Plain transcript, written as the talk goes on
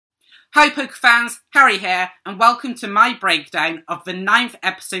Hi Poke fans, Harry here, and welcome to my breakdown of the 9th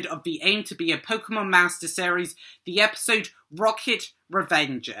episode of the Aim to Be a Pokemon Master series, the episode Rocket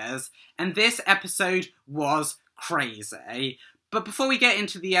Revengers, and this episode was crazy. But before we get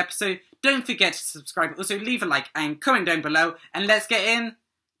into the episode, don't forget to subscribe, also leave a like and comment down below, and let's get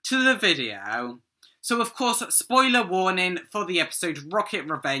into the video. So of course, spoiler warning for the episode Rocket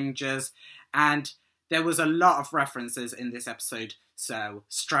Revengers, and there was a lot of references in this episode, so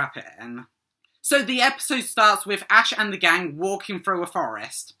strap it in. So the episode starts with Ash and the gang walking through a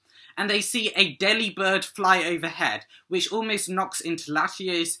forest, and they see a Delibird fly overhead, which almost knocks into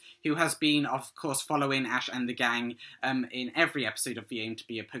Latios, who has been, of course, following Ash and the gang in every episode of the Aim to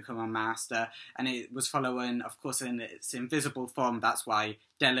Be a Pokemon Master, and it was following, of course, in its invisible form. That's why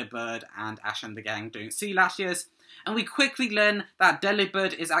Delibird and Ash and the gang don't see Latios. And we quickly learn that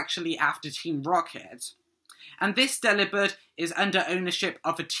Delibird is actually after Team Rocket. And this Delibird is under ownership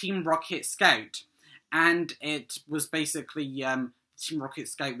of a Team Rocket Scout. And it was basically, Team Rocket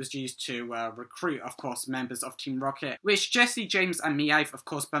Scout was used to recruit, of course, members of Team Rocket, which Jesse, James and Meowth, of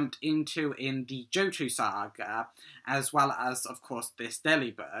course, bumped into in the Johto saga, as well as, of course, this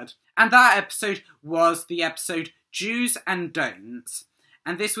Delibird. And that episode was the episode Do's and Don'ts.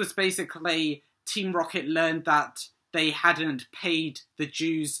 And this was basically Team Rocket learned that they hadn't paid the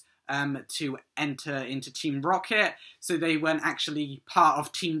dues to enter into Team Rocket, so they weren't actually part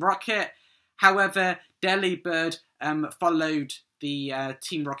of Team Rocket. However, Delibird followed the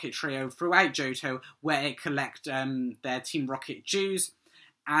Team Rocket trio throughout Johto, where it collect their Team Rocket dues,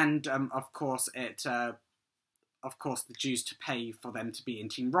 and of course the dues to pay for them to be in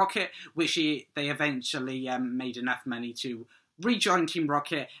Team Rocket, which they eventually made enough money to rejoin Team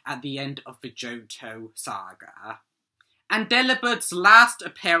Rocket at the end of the Johto saga. And Delibird's last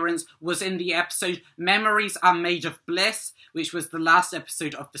appearance was in the episode Memories Are Made of Bliss, which was the last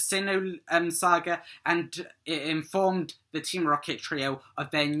episode of the Sinnoh saga, and it informed the Team Rocket trio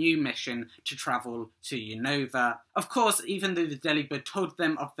of their new mission to travel to Unova. Of course, even though the Delibird told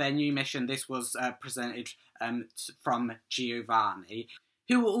them of their new mission, this was presented from Giovanni,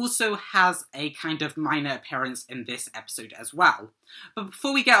 who also has a kind of minor appearance in this episode as well. But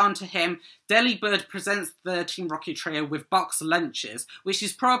before we get on to him, Delibird presents the Team Rocket trio with box lunches, which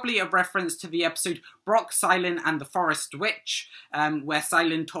is probably a reference to the episode Brock, Silent and the Forest Witch, where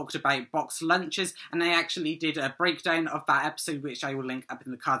Silent talked about box lunches, and I actually did a breakdown of that episode, which I will link up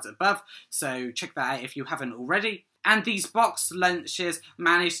in the cards above, so check that out if you haven't already. And these box lunches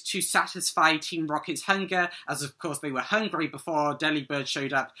managed to satisfy Team Rocket's hunger, as of course they were hungry before Delibird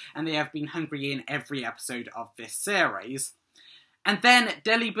showed up, and they have been hungry in every episode of this series. And then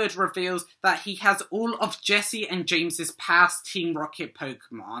Delibird reveals that he has all of Jesse and James's past Team Rocket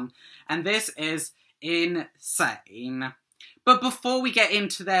Pokemon, and this is insane. But before we get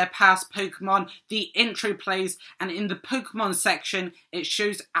into their past Pokemon, the intro plays, and in the Pokemon section, it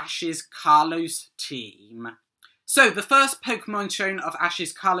shows Ash's Kalos team. So, the first Pokemon shown of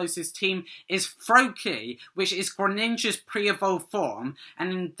Ash's Kalos' team is Froakie, which is Greninja's pre-evolved form,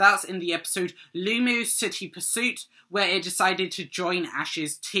 and that's in the episode Lumio's City Pursuit, where it decided to join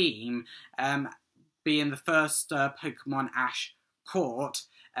Ash's team, being the first Pokemon Ash caught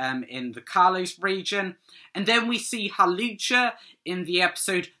in the Kalos region. And then we see Hawlucha in the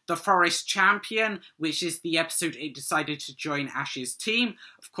episode The Forest Champion, which is the episode it decided to join Ash's team.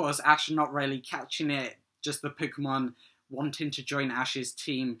 Of course, Ash not really catching it, just the Pokemon wanting to join Ash's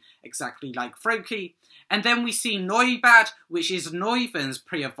team, exactly like Froakie. And then we see Noibat, which is Noivern's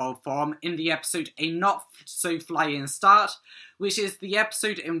pre-evolved form, in the episode A Not-So-Flying Start, which is the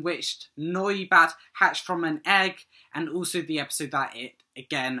episode in which Noibat hatched from an egg, and also the episode that it,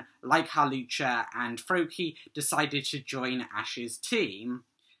 again, like Hawlucha and Froakie, decided to join Ash's team.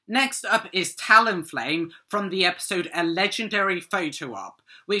 Next up is Talonflame from the episode A Legendary Photo Op,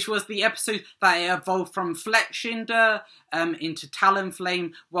 which was the episode that it evolved from Fletchinder into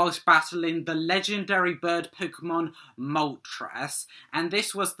Talonflame whilst battling the legendary bird Pokemon Moltres. And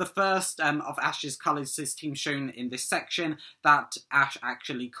this was the first of Ash's Kalos' team shown in this section that Ash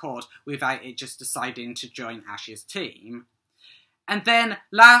actually caught without it just deciding to join Ash's team. And then,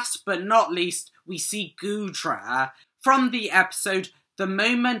 last but not least, we see Goodra from the episode The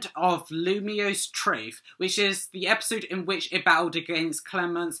Moment of Lumio's Truth, which is the episode in which it battled against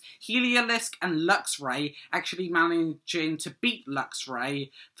Clements, Heliolisk and Luxray, actually managing to beat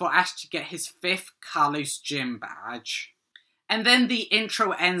Luxray for Ash to get his 5th Kalos Gym badge. And then the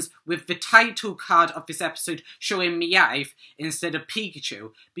intro ends with the title card of this episode showing Meowth instead of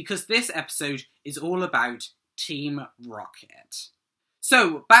Pikachu, because this episode is all about Team Rocket.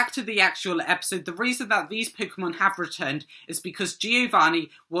 So, back to the actual episode, the reason that these Pokemon have returned is because Giovanni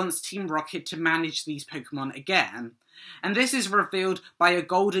wants Team Rocket to manage these Pokemon again. And this is revealed by a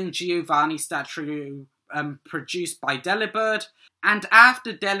golden Giovanni statue produced by Delibird. And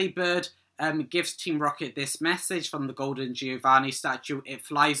after Delibird gives Team Rocket this message from the golden Giovanni statue, it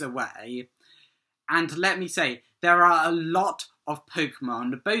flies away. And let me say, there are a lot of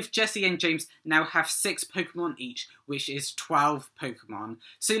Pokemon. Both Jessie and James now have 6 Pokemon each, which is 12 Pokemon.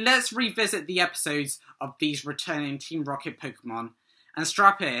 So let's revisit the episodes of these returning Team Rocket Pokemon and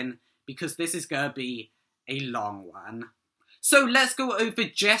strap in, because this is going to be a long one. So let's go over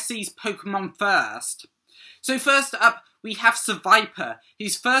Jessie's Pokemon first. So first up, we have Seviper,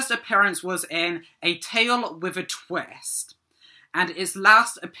 whose first appearance was in A Tale with a Twist. And its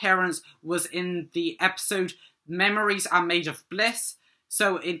last appearance was in the episode Memories Are Made of Bliss.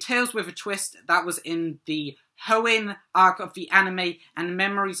 So in Tales with a Twist, that was in the Hoenn arc of the anime, and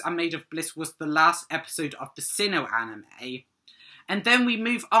Memories Are Made of Bliss was the last episode of the Sinnoh anime. And then we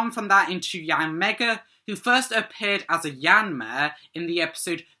move on from that into Yanmega, who first appeared as a Yanma in the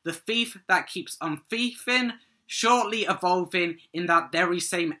episode The Thief That Keeps on Thiefing, shortly evolving in that very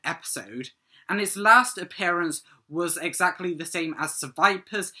same episode. And its last appearance was exactly the same as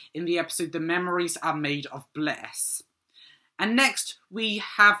Seviper's in the episode The Memories Are Made of Bliss. And next we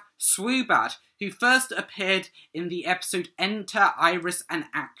have Swoobat, who first appeared in the episode Enter Iris and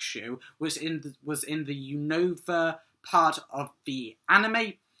Akshu, was in the Unova part of the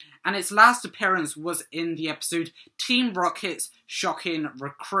anime, and its last appearance was in the episode Team Rocket's Shocking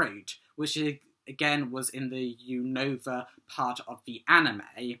Recruit, which again was in the Unova part of the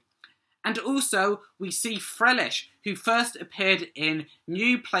anime. And also, we see Frelish, who first appeared in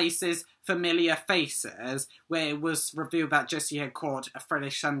New Places, Familiar Faces, where it was revealed that Jessie had caught a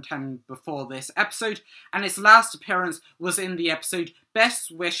Frelish sometime before this episode, and its last appearance was in the episode Best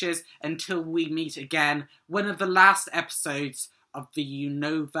Wishes Until We Meet Again, one of the last episodes of the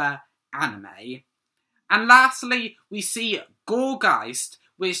Unova anime. And lastly, we see Gorgeist,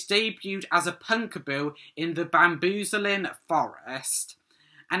 which debuted as a Punkaboo in the Bamboozling Forest.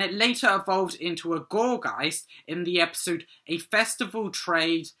 And it later evolved into a Gorgeist in the episode A Festival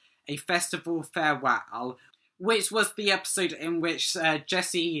Trade, A Festival Farewell, which was the episode in which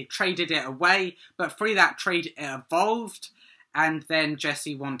Jessie traded it away, but through that trade it evolved, and then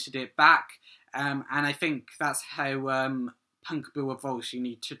Jessie wanted it back, and I think that's how Punkaboo evolves. You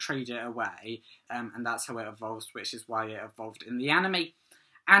need to trade it away, and that's how it evolves, which is why it evolved in the anime.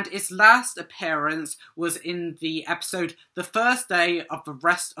 And its last appearance was in the episode The First Day of the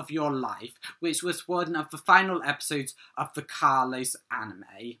Rest of Your Life, which was one of the final episodes of the Carlos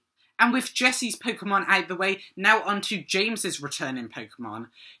anime. And with Jessie's Pokemon out the way, now on to James's returning Pokemon.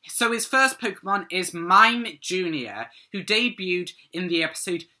 So his first Pokemon is Mime Jr., who debuted in the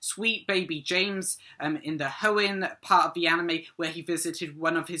episode Sweet Baby James in the Hoenn part of the anime, where he visited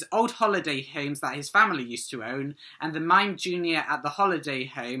one of his old holiday homes that his family used to own, and the Mime Jr. at the holiday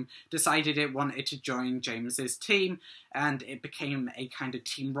home decided it wanted to join James's team, and it became a kind of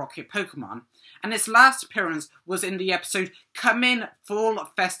Team Rocket Pokemon. And its last appearance was in the episode Come In Full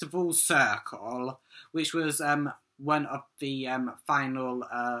Festival Circle, which was one of the final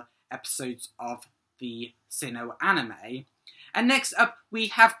episodes of the Sinnoh anime. And next up, we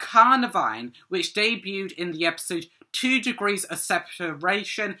have Carnivine, which debuted in the episode 2 Degrees of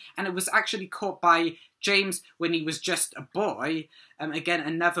Separation, and it was actually caught by James when he was just a boy. Again,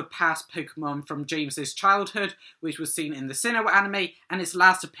 another past Pokemon from James's childhood, which was seen in the Sinnoh anime, and its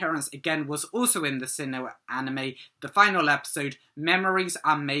last appearance again was also in the Sinnoh anime, the final episode, Memories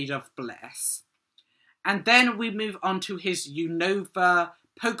Are Made of Bliss. And then we move on to his Unova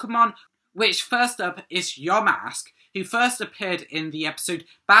Pokemon, which first up is Yamask, who first appeared in the episode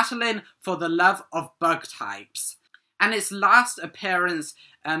Battling for the Love of Bug Types. And its last appearance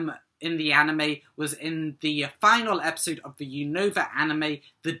in the anime was in the final episode of the Unova anime,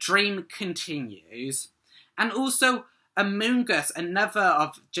 The Dream Continues. And also, Amoonguss, another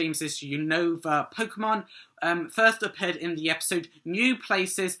of James's Unova Pokemon, first appeared in the episode New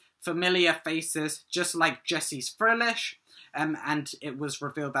Places, Familiar Faces, just like Jessie's Frelish. And it was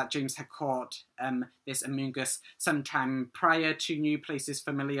revealed that James had caught this Amoonguss sometime prior to New Places,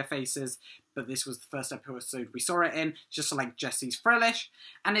 Familiar Faces, but this was the first episode we saw it in, just like Jessie's Frelish.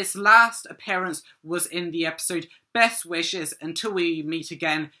 And its last appearance was in the episode Best Wishes Until We Meet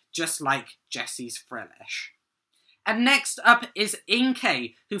Again, just like Jessie's Frelish. And next up is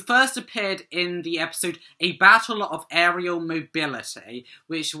Inkay, who first appeared in the episode A Battle of Aerial Mobility,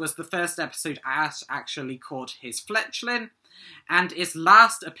 which was the first episode Ash actually caught his fletchling. and its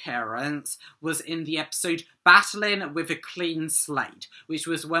last appearance was in the episode Battling with a Clean Slate, which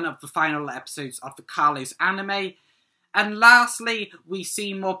was one of the final episodes of the Carlos anime. And lastly, we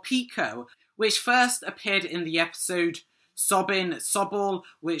see Morpeko, which first appeared in the episode Sobin Sobol,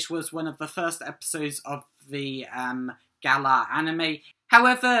 which was one of the first episodes of the Gala anime.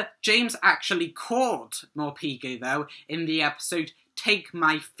 However, James actually caught Morpeko, though, in the episode Take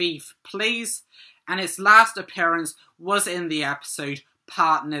My Thief, Please, and its last appearance was in the episode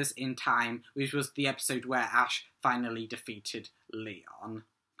Partners in Time, which was the episode where Ash finally defeated Leon.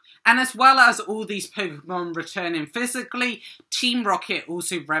 And as well as all these Pokemon returning physically, Team Rocket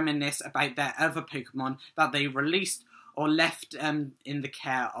also reminisce about their other Pokemon that they released or left in the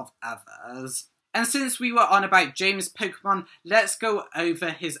care of others. And since we were on about James' Pokemon, let's go over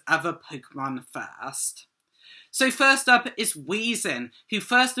his other Pokemon first. So first up is Weezing, who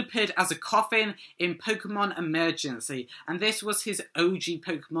first appeared as a coffin in Pokemon Emergency, and this was his OG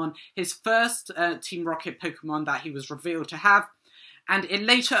Pokemon, his first Team Rocket Pokemon that he was revealed to have, and it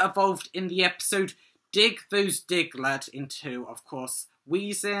later evolved in the episode Dig Those Diglett into, of course,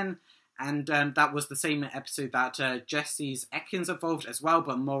 Weezing, and that was the same episode that Jesse's Ekans evolved as well,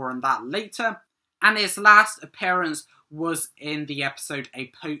 but more on that later. And its last appearance was in the episode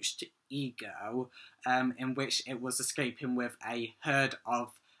A Poached Ego, in which it was escaping with a herd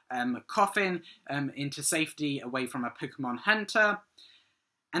of Coffin into safety away from a Pokemon Hunter.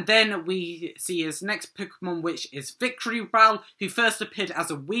 And then we see his next Pokemon, which is Victreebel, who first appeared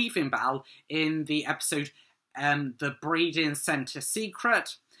as a Weaving Bell in the episode The Breeding Center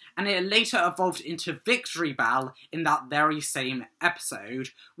Secret, and it later evolved into Victreebel in that very same episode,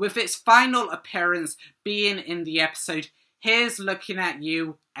 with its final appearance being in the episode Here's Looking at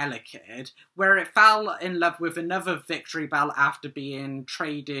You, Elekid, where it fell in love with another Victreebel after being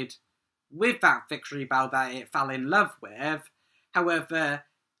traded with that Victreebel that it fell in love with. However,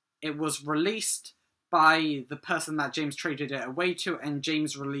 it was released by the person that James traded it away to, and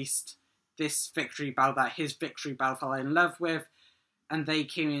James released this Victreebel that his Victreebel fell in love with, and they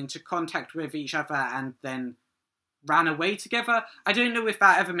came into contact with each other and then ran away together. I don't know if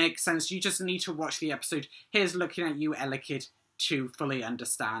that ever makes sense. You just need to watch the episode Here's Looking at You, Elekid, to fully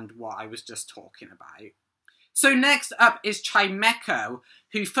understand what I was just talking about. So next up is Chimecho,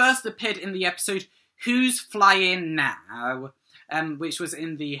 who first appeared in the episode Who's Flying Now?, which was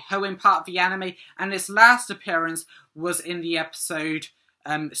in the Hoenn part of the anime, and its last appearance was in the episode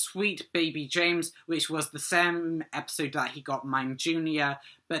Sweet Baby James, which was the same episode that he got Mime Jr.,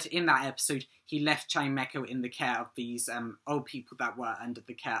 but in that episode he left Chimecho in the care of these old people that were under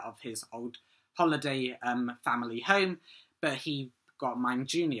the care of his old holiday family home, but he got Mime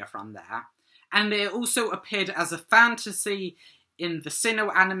Jr. from there. And it also appeared as a fantasy in the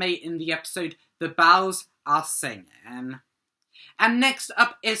Sinnoh anime in the episode The Bells Are Singing. And next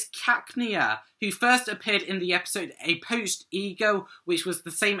up is Cacnea, who first appeared in the episode A Poached Ego, which was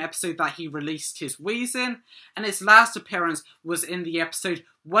the same episode that he released his Weezing, and its last appearance was in the episode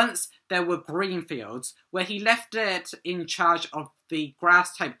Once There Were Green Fields, where he left it in charge of the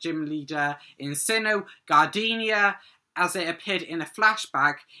grass-type gym leader in Sinnoh, Gardenia, as it appeared in a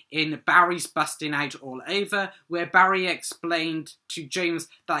flashback in Barry's Busting Out All Over, where Barry explained to James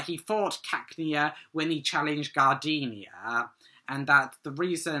that he fought Cacnea when he challenged Gardenia, and that the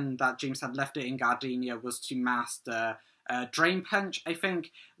reason that James had left it in Gardenia was to master Drain Punch, I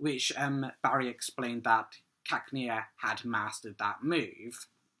think, which Barry explained that Cacnea had mastered that move.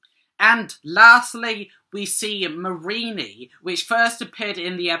 And lastly, we see Marini, which first appeared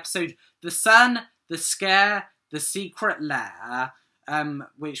in the episode The Sun, The Scare, The Secret Lair,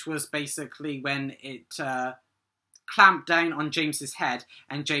 which was basically when it clamped down on James's head,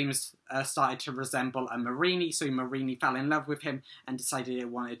 and James started to resemble a Marini, so Marini fell in love with him and decided it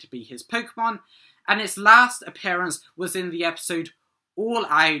wanted to be his Pokemon. And its last appearance was in the episode All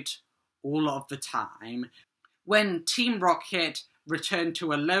Out, All of the Time, when Team Rocket returned to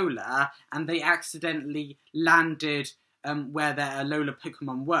Alola and they accidentally landed where their Alola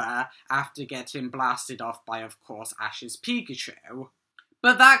Pokemon were after getting blasted off by, of course, Ash's Pikachu.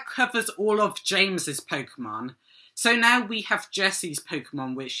 But that covers all of James's Pokemon. So now we have Jessie's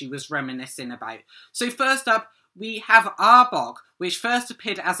Pokemon, which she was reminiscing about. So first up, we have Arbok, which first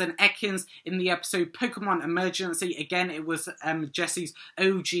appeared as an Ekans in the episode Pokemon Emergency. Again, it was Jessie's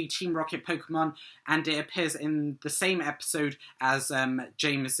OG Team Rocket Pokemon, and it appears in the same episode as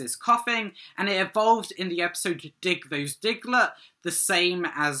James's Coughing, and it evolved in the episode Dig Those Diglett, the same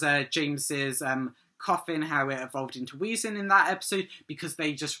as James's Coughing, how it evolved into Weezing in that episode, because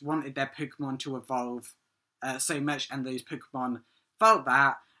they just wanted their Pokemon to evolve so much, and those Pokemon felt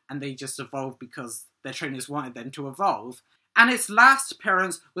that, and they just evolved because their trainers wanted them to evolve. And its last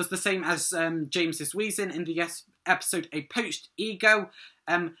appearance was the same as James's Weezing in the episode A Poached Ego,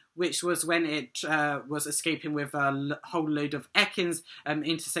 which was when it was escaping with a whole load of Ekans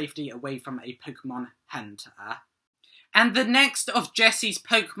into safety away from a Pokemon hunter. And the next of Jessie's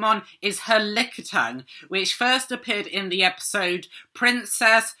Pokemon is her Lickitung, which first appeared in the episode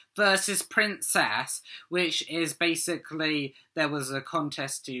Princess versus Princess, which is basically, there was a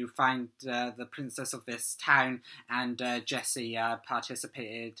contest to find the princess of this town, and Jessie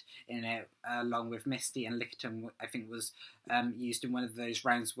participated in it along with Misty, and Lickitung, I think, was used in one of those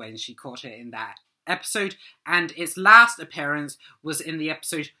rounds when she caught it in that episode, and its last appearance was in the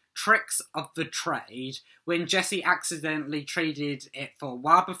episode Tricks of the Trade, when Jessie accidentally traded it for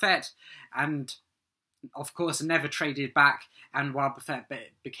Wobbuffet, and of course never traded back, and Wobbuffet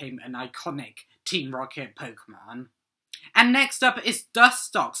became an iconic Team Rocket Pokemon. And next up is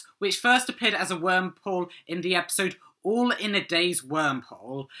Dustox, which first appeared as a Wurmple in the episode All in a Day's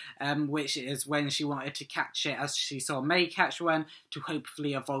Wurmple, which is when she wanted to catch it as she saw May catch one to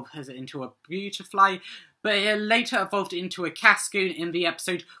hopefully evolve her into a Beautifly, but it later evolved into a Cascoon in the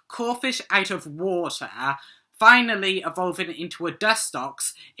episode Crawfish Out of Water, finally evolving into a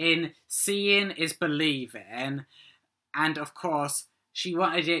Dustox in Seeing is Believing. And of course, she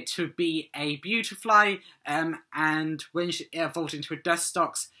wanted it to be a Beautifly, and when it evolved into a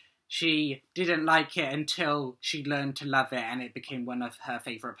Dustox, she didn't like it until she learned to love it, and it became one of her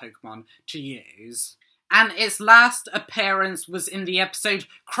favourite Pokemon to use. And its last appearance was in the episode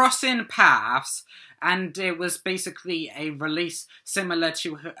Crossing Paths, and it was basically a release similar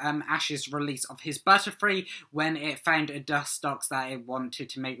to Ash's release of his Butterfree, when it found a Dustox that it wanted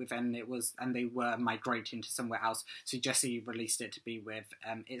to mate with, and they were migrating to somewhere else, so Jessie released it to be with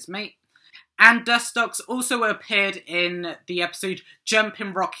its mate. And Dustox also appeared in the episode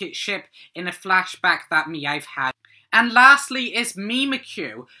Jumping Rocket Ship in a flashback that Meowth had. And lastly is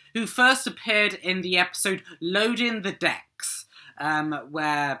Mimikyu, who first appeared in the episode Loading the Decks,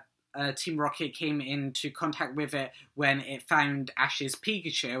 where Team Rocket came into contact with it when it found Ash's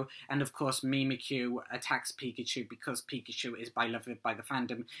Pikachu, and of course Mimikyu attacks Pikachu because Pikachu is beloved by the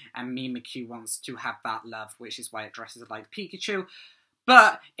fandom, and Mimikyu wants to have that love, which is why it dresses like Pikachu.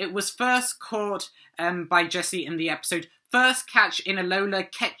 But it was first caught by Jessie in the episode First Catch in Alola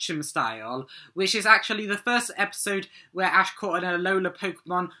Ketchum Style, which is actually the first episode where Ash caught an Alola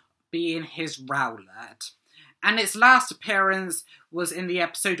Pokemon, being his Rowlet. And its last appearance was in the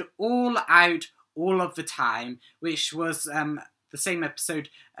episode All Out, All of the Time, which was the same episode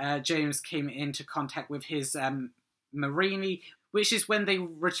James came into contact with his Mareanie, which is when they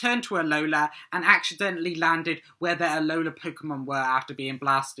returned to Alola and accidentally landed where their Alola Pokemon were after being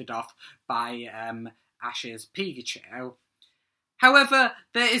blasted off by Ash's Pikachu. However,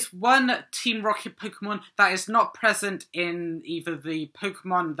 there is one Team Rocket Pokemon that is not present in either the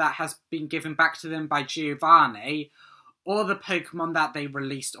Pokemon that has been given back to them by Giovanni, or the Pokemon that they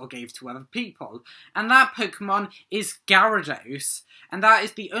released or gave to other people. And that Pokemon is Gyarados, and that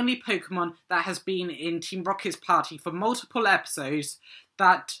is the only Pokemon that has been in Team Rocket's party for multiple episodes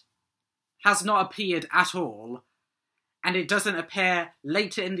that has not appeared at all. And it doesn't appear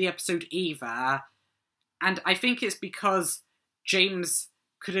later in the episode either. And I think it's because James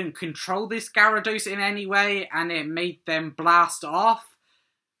couldn't control this Gyarados in any way, and it made them blast off.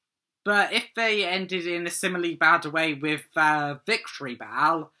 But if they ended in a similarly bad way with Victory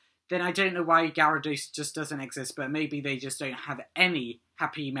Bell, then I don't know why Gyarados just doesn't exist, but maybe they just don't have any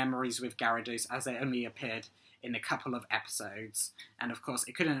happy memories with Gyarados, as it only appeared in a couple of episodes. And of course,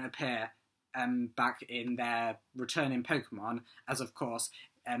 it couldn't appear back in their returning Pokemon, as of course,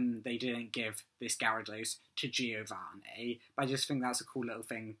 they didn't give this Gyarados to Giovanni, but I just think that's a cool little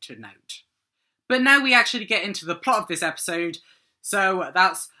thing to note. But now we actually get into the plot of this episode, so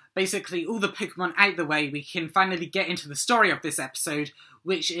that's basically all the Pokemon out the way. We can finally get into the story of this episode,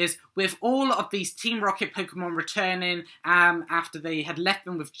 which is with all of these Team Rocket Pokemon returning after they had left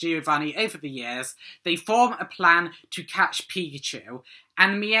them with Giovanni over the years, they form a plan to catch Pikachu,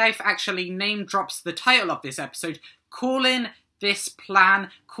 and Meowth actually name drops the title of this episode, calling this plan,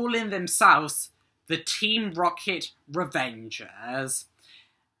 calling themselves the Team Rocket Revengers.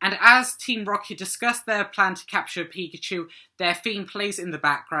 And as Team Rocket discuss their plan to capture Pikachu, their theme plays in the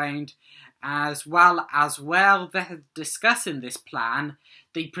background. As well they're discussing this plan,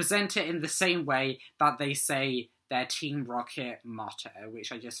 they present it in the same way that they say their Team Rocket motto,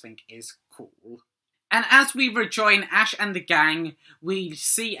 which I just think is cool. And as we rejoin Ash and the gang, we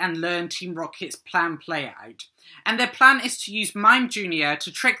see and learn Team Rocket's plan play out. And their plan is to use Mime Jr.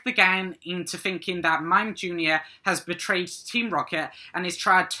 to trick the gang into thinking that Mime Jr. has betrayed Team Rocket and is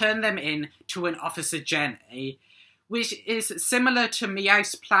trying to turn them in to an Officer Jenny, which is similar to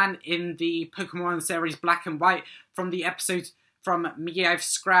Meowth's plan in the Pokemon series Black and White from the episodes from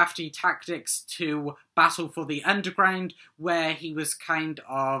Meowth's crafty tactics to Battle for the Underground, where he was kind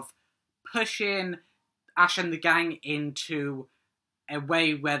of pushing Ash and the gang into a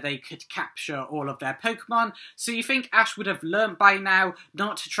way where they could capture all of their Pokemon. So you think Ash would have learnt by now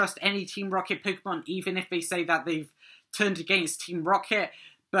not to trust any Team Rocket Pokemon, even if they say that they've turned against Team Rocket,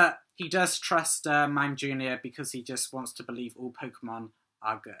 but he does trust Mime Jr. because he just wants to believe all Pokemon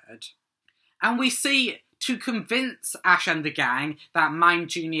are good. And we see, to convince Ash and the gang that Mime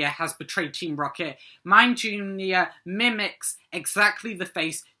Jr. has betrayed Team Rocket, Mime Jr. mimics exactly the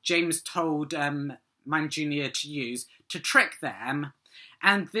face James told Mime Jr. to use to trick them.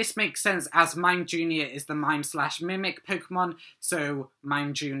 And this makes sense as Mime Jr. is the Mime/Mimic Pokemon, so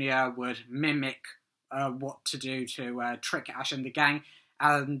Mime Jr. would mimic what to do to trick Ash and the gang,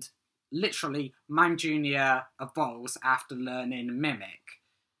 and literally Mime Jr. evolves after learning Mimic.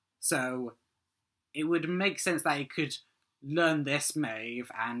 So it would make sense that he could learn this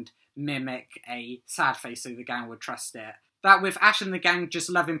move and mimic a sad face so the gang would trust it. That with Ash and the gang just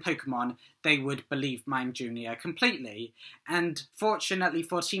loving Pokemon, they would believe Mime Jr. completely. And fortunately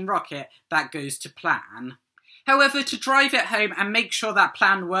for Team Rocket, that goes to plan. However, to drive it home and make sure that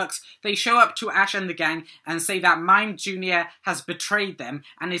plan works, they show up to Ash and the gang and say that Mime Jr. has betrayed them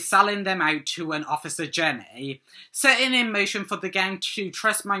and is selling them out to an Officer Jenny, setting in motion for the gang to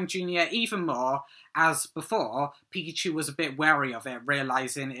trust Mime Jr. even more. As before, Pikachu was a bit wary of it,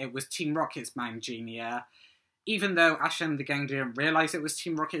 realising it was Team Rocket's Mime Jr., even though Ash and the gang didn't realise it was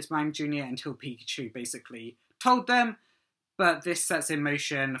Team Rocket's Mime Jr. until Pikachu basically told them, but this sets in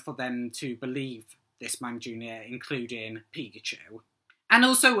motion for them to believe this Mime Jr., including Pikachu. And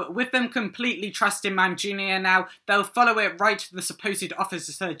also, with them completely trusting Mime Jr. now, they'll follow it right to the supposed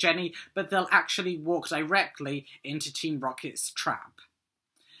Officer Jenny, but they'll actually walk directly into Team Rocket's trap.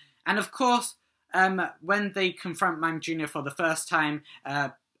 And of course, when they confront Mime Jr. for the first time,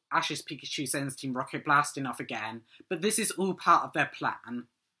 Ash's Pikachu sends Team Rocket blasting off again, but this is all part of their plan.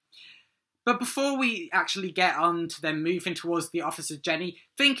 But before we actually get on to them moving towards the Officer Jenny,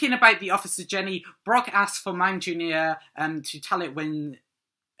 thinking about the Officer Jenny, Brock asks for Mime Jr. To tell it when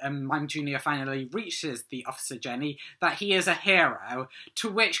Mime Jr. finally reaches the Officer Jenny that he is a hero,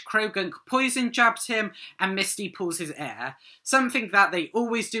 to which Krogunk poison jabs him and Misty pulls his ear, something that they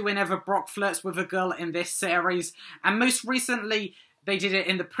always do whenever Brock flirts with a girl in this series, and most recently they did it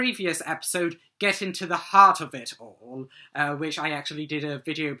in the previous episode, Get Into the Heart of It All, which I actually did a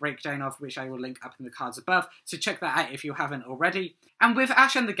video breakdown of, which I will link up in the cards above, so check that out if you haven't already. And with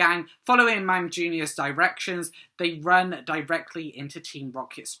Ash and the gang following Mime Jr.'s directions, they run directly into Team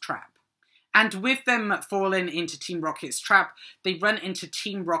Rocket's trap. And with them falling into Team Rocket's trap, they run into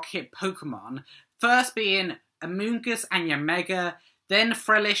Team Rocket Pokemon, first being Amoonguss and Yamega, then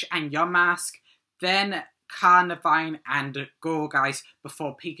Frillish and Yamask, then Carnivine and Gourgeist,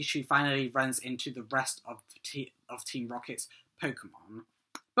 before Pikachu finally runs into the rest of Team Rocket's Pokemon.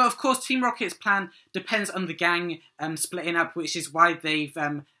 But of course, Team Rocket's plan depends on the gang splitting up, which is why they've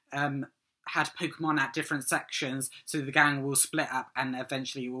had Pokemon at different sections, so the gang will split up and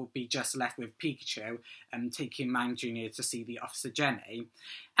eventually will be just left with Pikachu, taking Mime Jr. to see the Officer Jenny.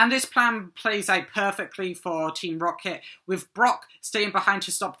 And this plan plays out perfectly for Team Rocket, with Brock staying behind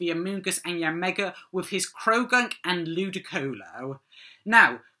to stop the Amoonguss and Yamega with his Krogunk and Ludicolo.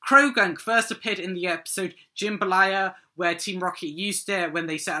 Now, Krogunk first appeared in the episode Gymbalaya, where Team Rocket used it when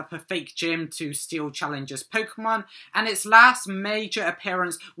they set up a fake gym to steal challengers' Pokemon, and its last major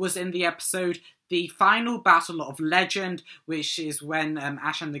appearance was in the episode The Final Battle of Legend, which is when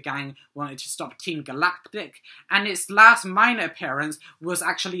Ash and the gang wanted to stop Team Galactic, and its last minor appearance was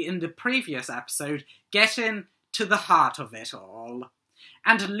actually in the previous episode, Getting to the Heart of It All.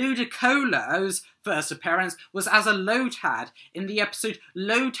 And Ludicolo's first appearance was as a Lotad in the episode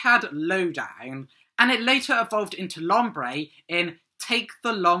Lotad Lowdown, and it later evolved into Lombre in Take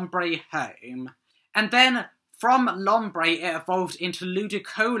the Lombre Home. And then from Lombre it evolved into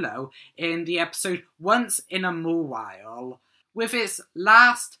Ludicolo in the episode Once in a Mawile, with its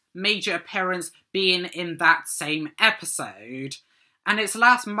last major appearance being in that same episode. And its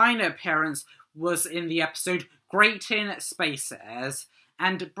last minor appearance was in the episode Grating Spaces.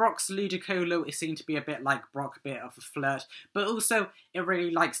 And Brock's Ludicolo is seen to be a bit like Brock, a bit of a flirt, but also it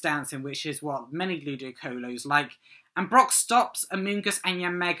really likes dancing, which is what many Ludicolos like. And Brock stops Amoonguss and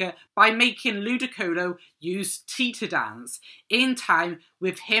Yamega by making Ludicolo use Tita Dance in time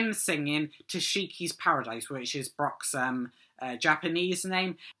with him singing Tashiki's Paradise, which is Brock's Japanese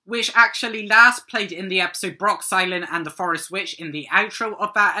name, which actually last played in the episode Brock Silent and the Forest Witch in the outro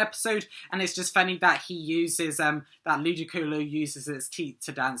of that episode, and it's just funny that he uses, that Ludicolo uses its teeth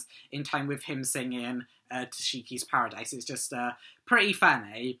to dance in time with him singing Tashiki's Paradise. It's just pretty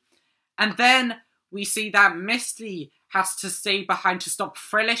funny. And then we see that Misty has to stay behind to stop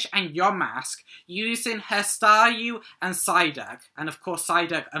Frillish and Yamask using her Staryu and Psyduck. And of course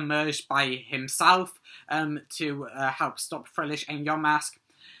Psyduck emerged by himself to help stop Frillish and Yamask.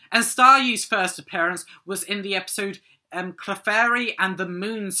 And Staryu's first appearance was in the episode Clefairy and the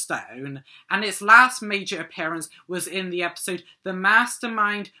Moonstone, and its last major appearance was in the episode The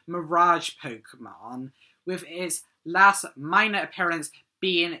Mastermind Mirage Pokemon, with its last minor appearance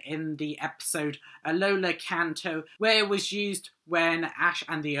being in the episode Alola Kanto, where it was used when Ash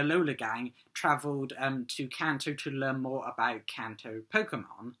and the Alola gang travelled to Kanto to learn more about Kanto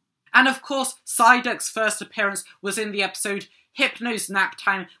Pokemon. And of course, Psyduck's first appearance was in the episode Hypno's Nap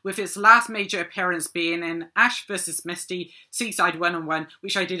Time, with its last major appearance being in Ash vs Misty Seaside 1-on-1,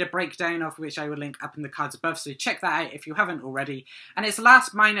 which I did a breakdown of, which I will link up in the cards above, so check that out if you haven't already. And its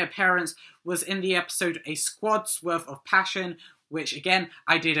last minor appearance was in the episode A Squad's Worth of Passion, which again,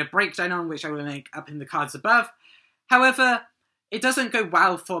 I did a breakdown on, which I will link up in the cards above. However, it doesn't go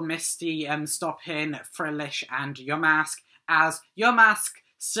well for Misty stopping Frillish and Yamask, as Yamask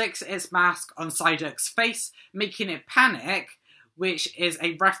sticks its mask on Psyduck's face, making it panic, which is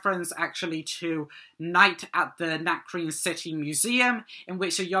a reference actually to Night at the Nacrene City Museum, in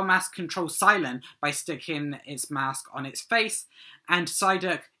which a Yamask controls Silent by sticking its mask on its face, and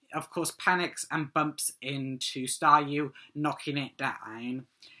Psyduck, of course, panics and bumps into Staryu, knocking it down.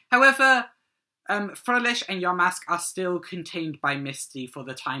 However, Frillish and Yamask are still contained by Misty for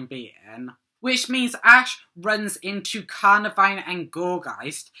the time being, which means Ash runs into Carnivine and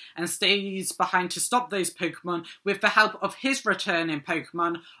Gourgeist and stays behind to stop those Pokemon with the help of his returning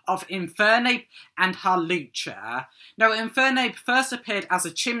Pokemon of Infernape and Hawlucha. Now, Infernape first appeared as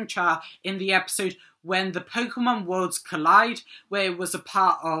a Chimchar in the episode When the Pokemon Worlds Collide, where it was a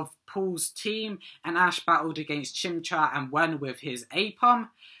part of Paul's team and Ash battled against Chimchar and won with his Apom.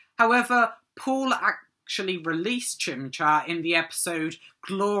 However, Paul actually released Chimchar in the episode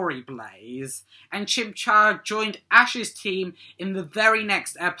Glory Blaze, and Chimchar joined Ash's team in the very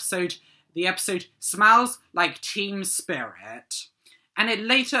next episode, the episode Smells Like Team Spirit. And it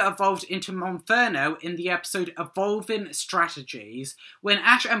later evolved into Monferno in the episode Evolving Strategies, when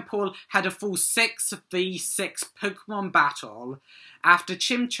Ash and Paul had a full 6v6 Pokemon battle. After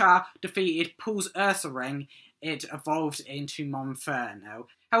Chimchar defeated Paul's Ursaring, it evolved into Monferno.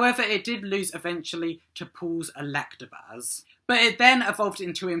 However, it did lose eventually to Paul's Electabuzz. But it then evolved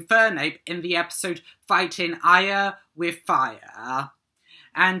into Infernape in the episode Fighting Aya with Fire.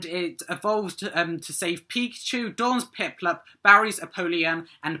 And it evolved to save Pikachu, Dawn's Piplup, Barry's Apollyon,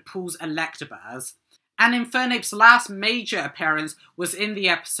 and Paul's Electabuzz. And Infernape's last major appearance was in the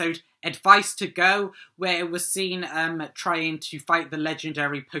episode Advice to Go, where it was seen trying to fight the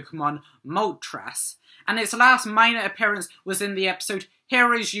legendary Pokemon Moltres. And its last minor appearance was in the episode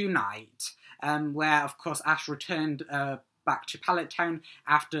Heroes Unite, where, of course, Ash returned back to Pallet Town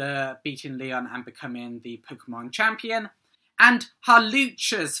after beating Leon and becoming the Pokemon champion. And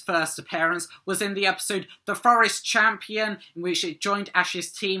Hawlucha's first appearance was in the episode The Forest Champion, in which it joined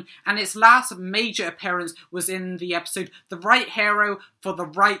Ash's team, and its last major appearance was in the episode The Right Hero for the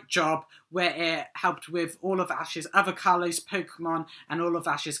Right Job, where it helped with all of Ash's other Kalos Pokemon and all of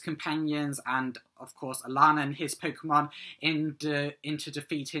Ash's companions, and of course Alana and his Pokemon, into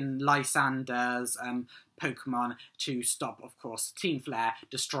defeating Lysander's Pokemon to stop, of course, Team Flare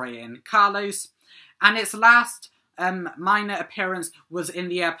destroying Kalos. And its last minor appearance was in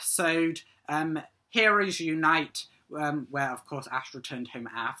the episode Heroes Unite, where of course Ash returned home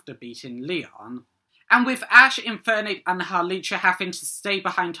after beating Leon. And with Ash, Infernape and Hawlucha having to stay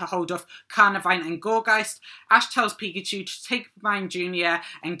behind to hold off Carnivine and Gourgeist, Ash tells Pikachu to take Mime Jr.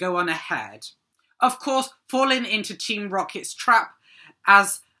 and go on ahead. Of course, falling into Team Rocket's trap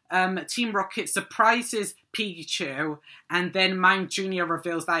as Team Rocket surprises Pikachu, and then Mime Jr.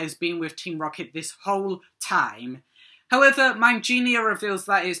 reveals that he's been with Team Rocket this whole time. However, Mime Jr. reveals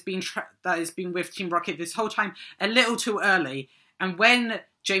that it's been with Team Rocket this whole time a little too early, and when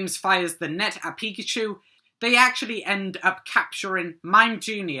James fires the net at Pikachu, they actually end up capturing Mime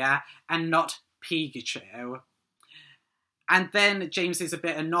Jr. and not Pikachu. And then James is a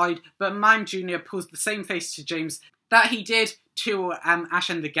bit annoyed, but Mime Jr. pulls the same face to James that he did to Ash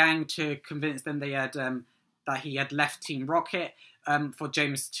and the gang to convince them that he had left Team Rocket, for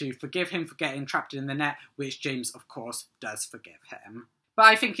James to forgive him for getting trapped in the net, which James, of course, does forgive him. But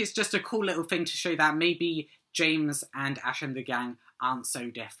I think it's just a cool little thing to show that maybe James and Ash and the gang aren't so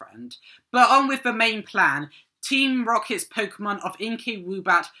different. But on with the main plan. Team Rocket's Pokemon of Inkay,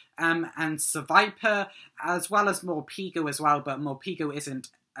 Woobat, and Seviper, as well as Morpeko as well, but Morpeko isn't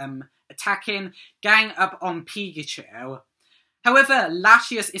attacking, gang up on Pikachu. However,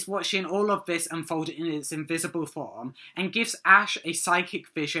 Latias is watching all of this unfold in its invisible form and gives Ash a psychic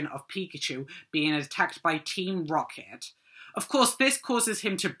vision of Pikachu being attacked by Team Rocket. Of course, this causes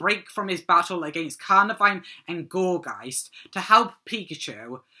him to break from his battle against Carnivine and Gourgeist to help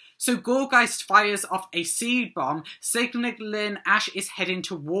Pikachu. So Gourgeist fires off a seed bomb, signalling Ash is heading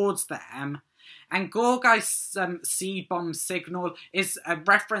towards them. And Gourgeist's seed bomb signal is a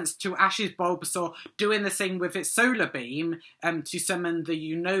reference to Ash's Bulbasaur doing the same with its solar beam to summon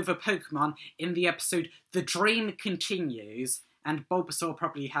the Unova Pokemon in the episode The Dream Continues. And Bulbasaur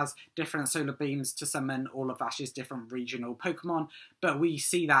probably has different solar beams to summon all of Ash's different regional Pokemon, but we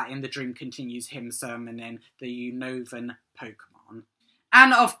see that in The Dream Continues, him summoning the Unovan Pokemon.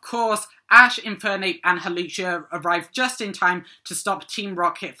 And of course, Ash, Infernape and Hawlucha arrive just in time to stop Team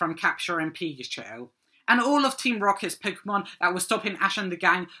Rocket from capturing Pikachu. And all of Team Rocket's Pokemon that were stopping Ash and the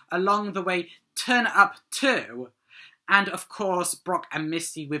gang along the way turn up too. And of course, Brock and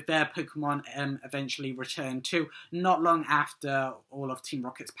Misty with their Pokemon eventually return too, not long after all of Team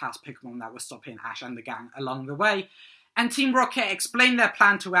Rocket's past Pokemon that were stopping Ash and the gang along the way. And Team Rocket explain their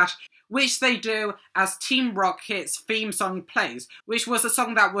plan to Ash, which they do as Team Rocket's theme song plays, which was a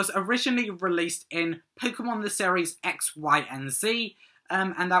song that was originally released in Pokemon the series X, Y, and Z.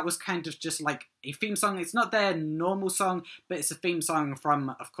 And that was kind of just like a theme song. It's not their normal song, but it's a theme song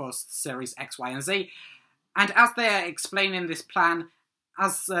from, of course, series X, Y, and Z. And as they're explaining this plan,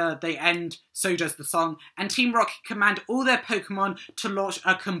 as they end, so does the song, and Team Rocket command all their Pokemon to launch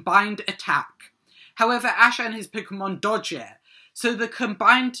a combined attack. However, Ash and his Pokemon dodge it, so the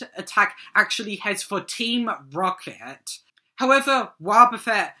combined attack actually heads for Team Rocket. However,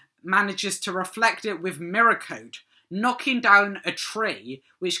 Wobbuffet manages to reflect it with Mirror Coat, knocking down a tree,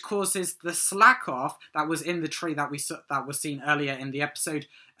 which causes the Slakoth that was in the tree that was seen earlier in the episode,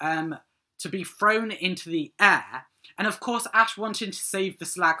 to be thrown into the air. And of course, Ash, wanting to save the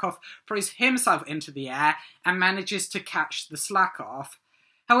Slakoth, throws himself into the air and manages to catch the Slakoth.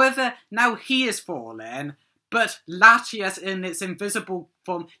 However, now he is falling, but Latias in its invisible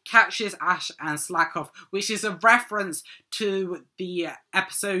form catches Ash and Slakoth, which is a reference to the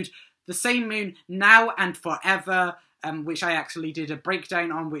episode The Same Moon Now and Forever, which I actually did a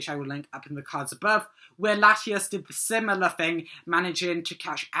breakdown on, which I will link up in the cards above, where Latias did the similar thing, managing to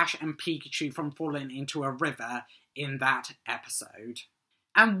catch Ash and Pikachu from falling into a river in that episode.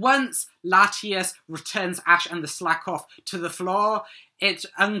 And once Latias returns Ash and the Slakoth to the floor, it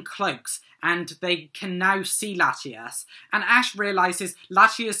uncloaks, and they can now see Latias. And Ash realises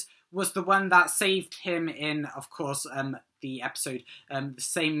Latias was the one that saved him in, of course, the episode The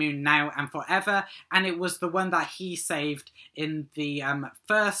Same Moon Now and Forever, and it was the one that he saved in the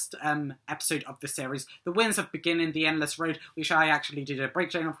first episode of the series, The Winds of Beginning, The Endless Road, which I actually did a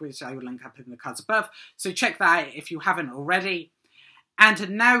breakdown of, which I will link up in the cards above, so check that out if you haven't already.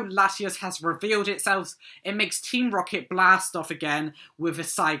 And now Latias has revealed itself, it makes Team Rocket blast off again with a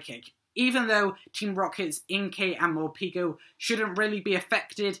Psychic. Even though Team Rocket's Inkay and Morpeko shouldn't really be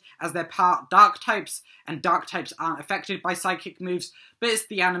affected as they're part Dark types, and Dark types aren't affected by Psychic moves, but it's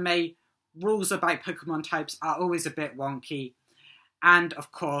the anime, rules about Pokemon types are always a bit wonky. And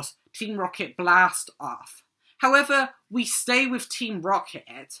of course, Team Rocket blast off. However, we stay with Team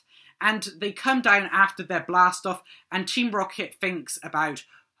Rocket, and they come down after their blast off, and Team Rocket thinks about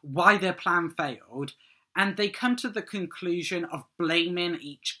why their plan failed, and they come to the conclusion of blaming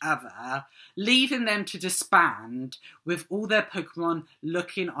each other, leaving them to disband, with all their Pokemon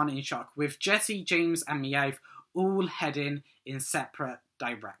looking on in shock, with Jessie, James and Meowth all heading in separate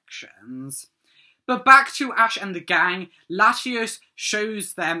directions. But back to Ash and the gang, Latios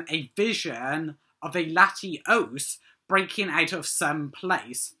shows them a vision of a Latios breaking out of some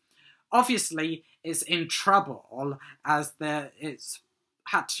place. Obviously, it's in trouble, as it's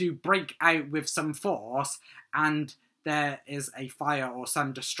had to break out with some force, and there is a fire or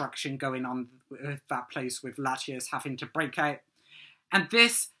some destruction going on with that place, with Latios having to break out. And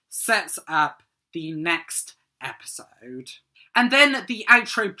this sets up the next episode. And then the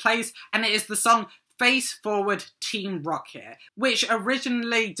outro plays, and it is the song Face Forward Team Rocket, which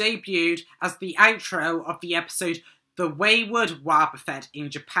originally debuted as the outro of the episode The Wayward Wobbuffet in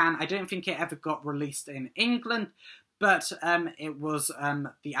Japan. I don't think it ever got released in England, but it was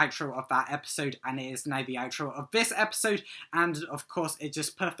the outro of that episode, and it is now the outro of this episode, and of course it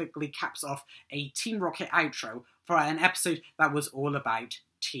just perfectly caps off a Team Rocket outro for an episode that was all about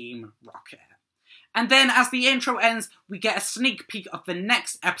Team Rocket. And then as the intro ends, we get a sneak peek of the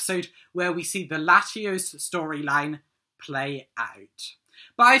next episode where we see the Latios storyline play out.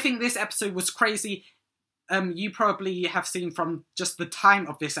 But I think this episode was crazy. You probably have seen from just the time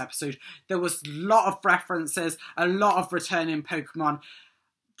of this episode, there was a lot of references, a lot of returning Pokemon.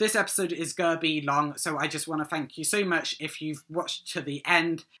 This episode is gonna be long, so I just want to thank you so much if you've watched to the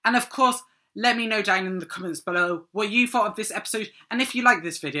end. And of course, let me know down in the comments below what you thought of this episode, and if you like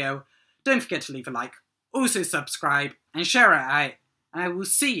this video, don't forget to leave a like, also subscribe, and share it out, and I will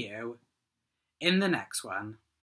see you in the next one.